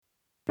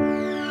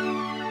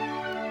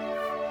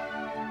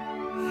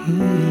Yeah,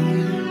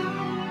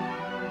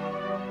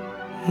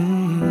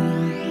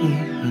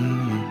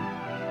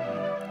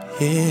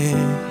 yeah,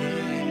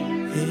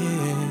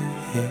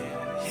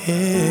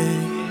 yeah.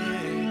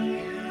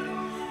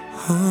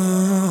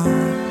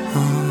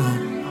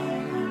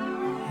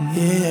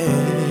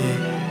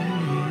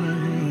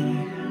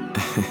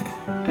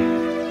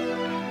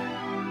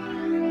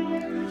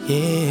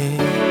 Yeah.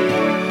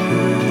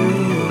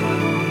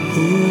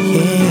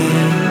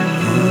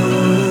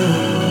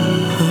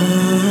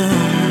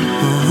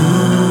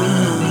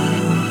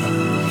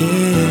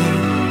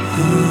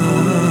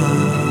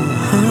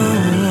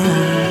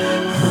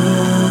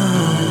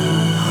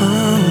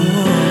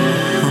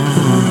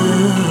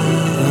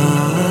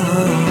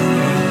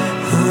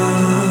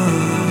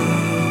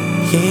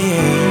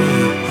 Yeah.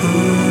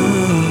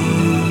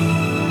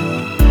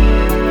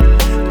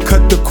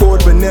 Cut the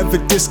cord but never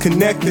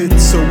disconnected,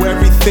 so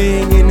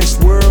everything in this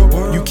world,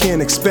 you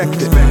can't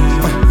expect it.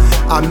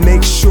 I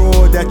make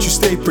sure that you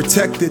stay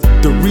protected.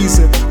 The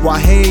reason why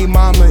Hey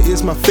Mama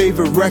is my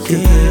favorite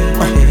record.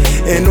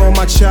 And all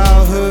my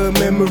childhood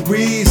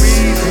memories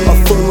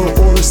are full of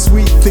all the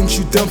sweet things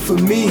you done for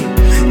me.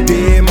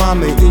 Dear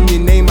Mama, in your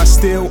name I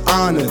still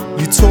honor.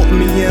 You taught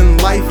me in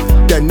life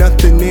that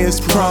nothing is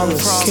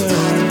promised.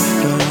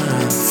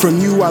 From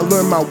you I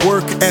learned my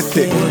work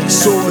ethic.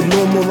 So a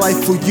normal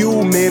life for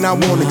you, man, I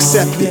won't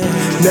accept it.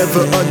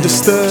 Never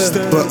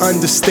understood, but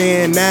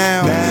understand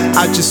now.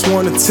 I just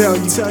wanna tell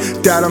you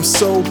that I'm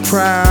so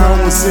proud.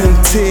 I was in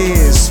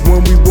tears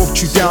when we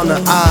walked you down the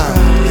aisle.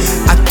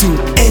 I do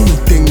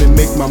anything to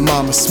make my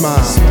mama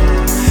smile.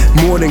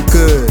 More than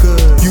good,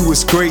 you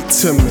was great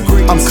to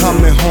me. I'm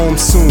coming home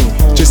soon,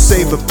 just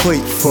save a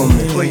plate for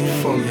me.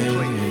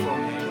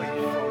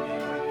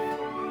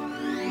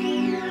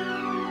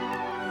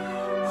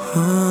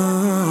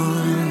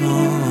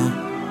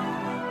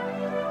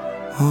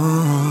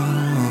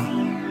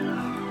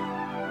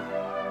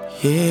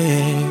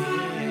 Yeah,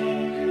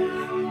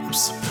 I'm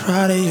so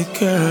proud of you,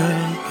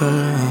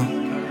 girl.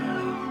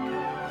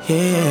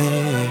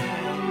 Yeah,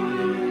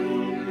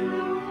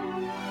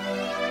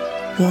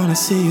 wanna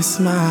see you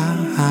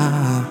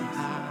smile.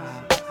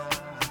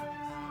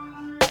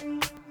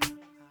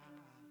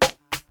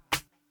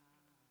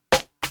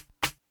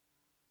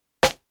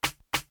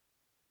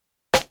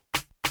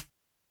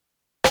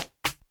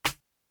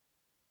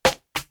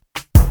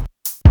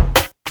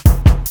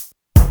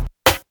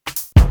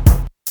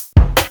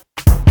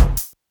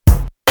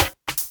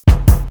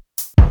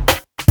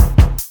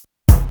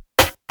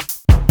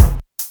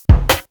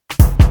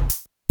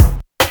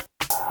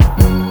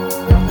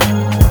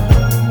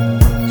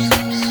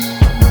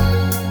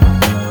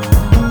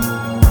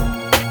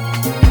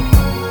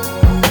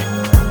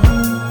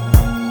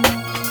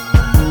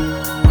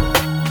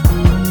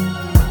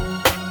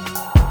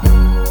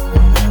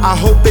 I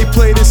hope they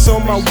play this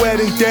on my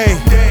wedding day,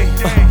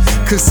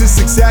 cause it's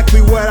exactly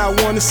what I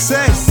wanna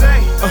say.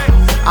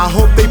 I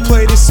hope they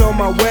play this on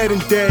my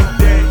wedding day,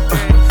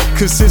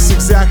 cause it's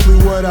exactly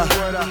what I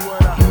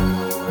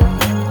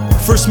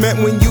first met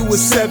when you were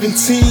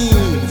 17.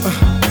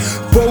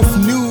 Both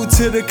new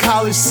to the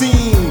college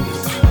scene.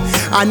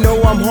 I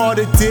know I'm hard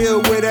to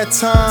deal with at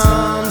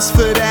times.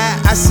 For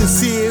that, I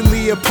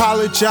sincerely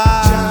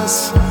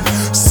apologize.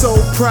 So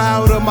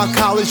proud of my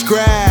college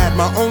grad.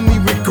 My only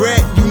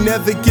regret, you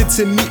never get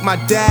to meet my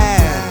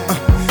dad.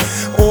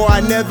 Or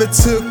I never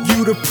took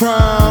you to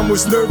prom.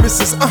 Was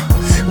nervous as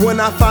when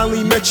I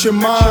finally met your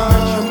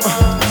mom.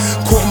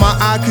 Caught my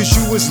eye cause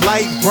you was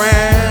light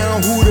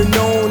brown. Who'da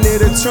known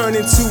it'd turn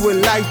into a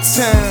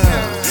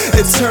lifetime.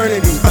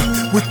 Eternity,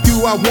 with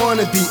you I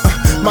wanna be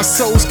my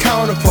soul's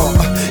counterpart,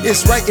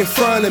 it's right in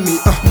front of me.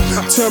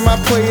 Turn my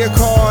player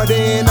card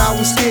in, I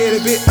was scared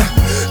of it.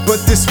 But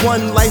this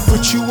one life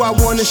with you I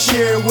wanna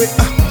share with.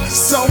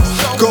 So,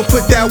 go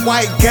put that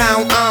white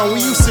gown on.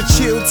 We used to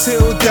chill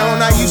till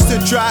dawn, I used to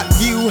drop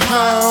you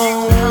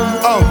home.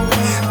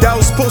 That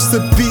was supposed to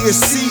be a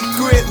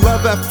secret.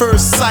 Love at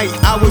first sight,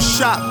 I was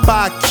shot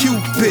by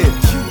Cupid.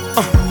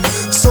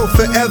 So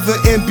forever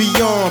and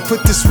beyond,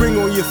 put this ring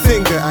on your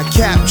finger, I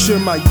capture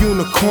my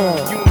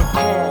unicorn.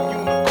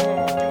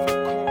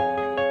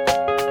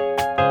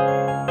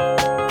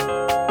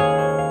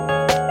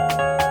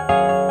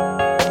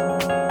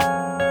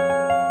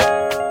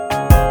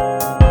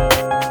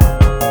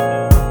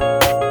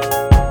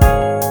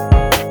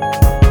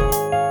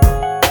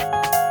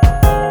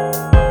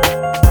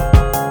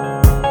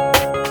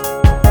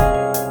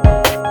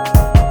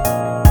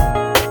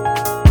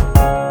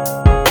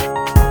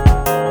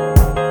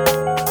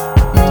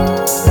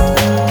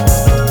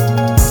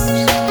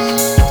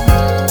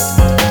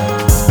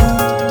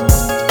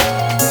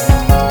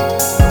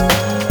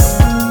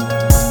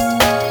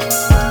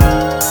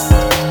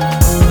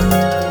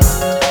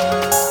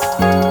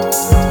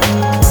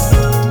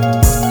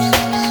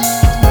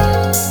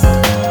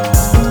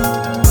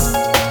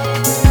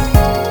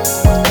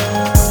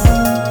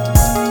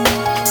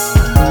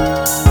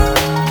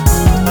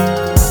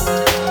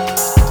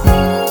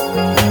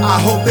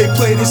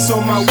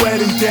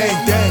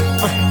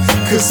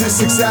 cause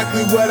it's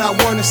exactly what I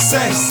wanna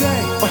say.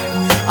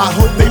 I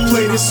hope they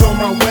play this on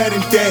my wedding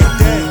day,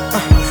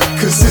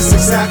 cause it's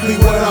exactly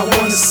what I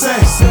wanna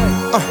say.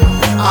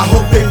 I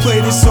hope they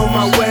play this on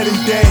my wedding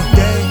day,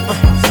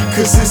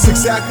 cause it's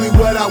exactly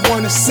what I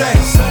wanna say.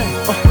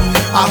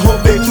 I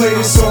hope they play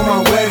this on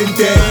my wedding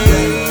day,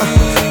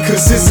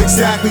 cause it's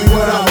exactly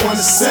what I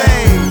wanna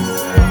say.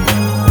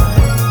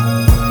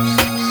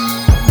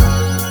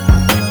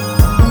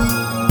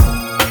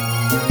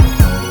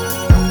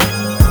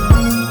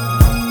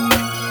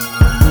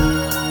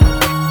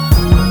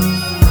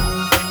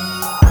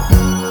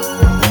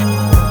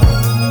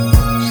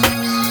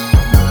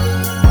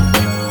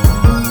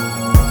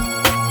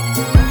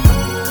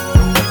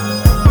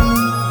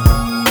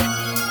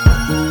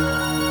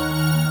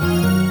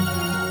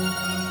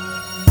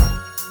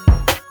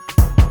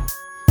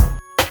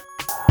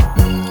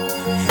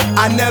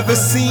 I never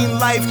seen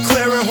life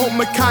clearer. Hope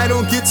Makai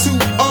don't get too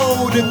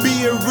old to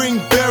be a ring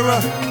bearer.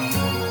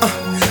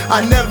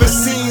 I never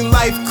seen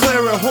life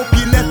clearer. Hope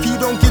your nephew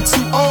don't get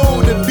too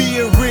old to be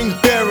a ring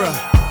bearer.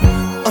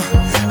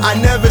 I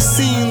never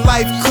seen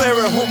life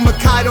clearer. Hope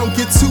Makai don't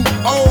get too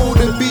old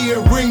to be a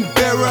ring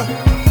bearer.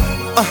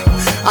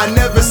 I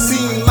never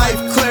seen life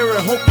clearer.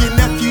 Hope your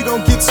nephew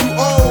don't get too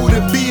old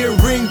to be a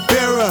ring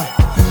bearer.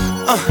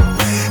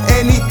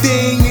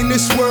 Anything in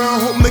this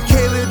world, hope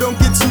Michaela don't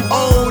get too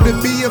old to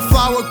be a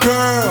flower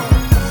girl.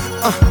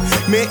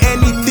 Man,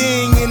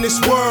 anything in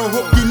this world,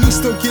 hope your niece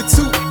don't get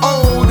too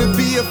old to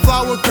be a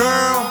flower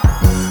girl.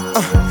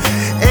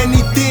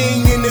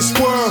 Anything in this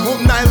world, hope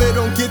Nyla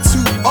don't get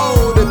too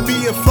old to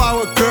be a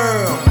flower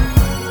girl.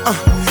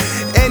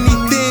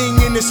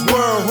 Anything in this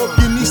world, hope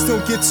your niece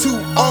don't get too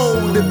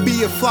old to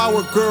be a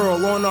flower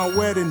girl on our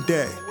wedding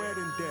day.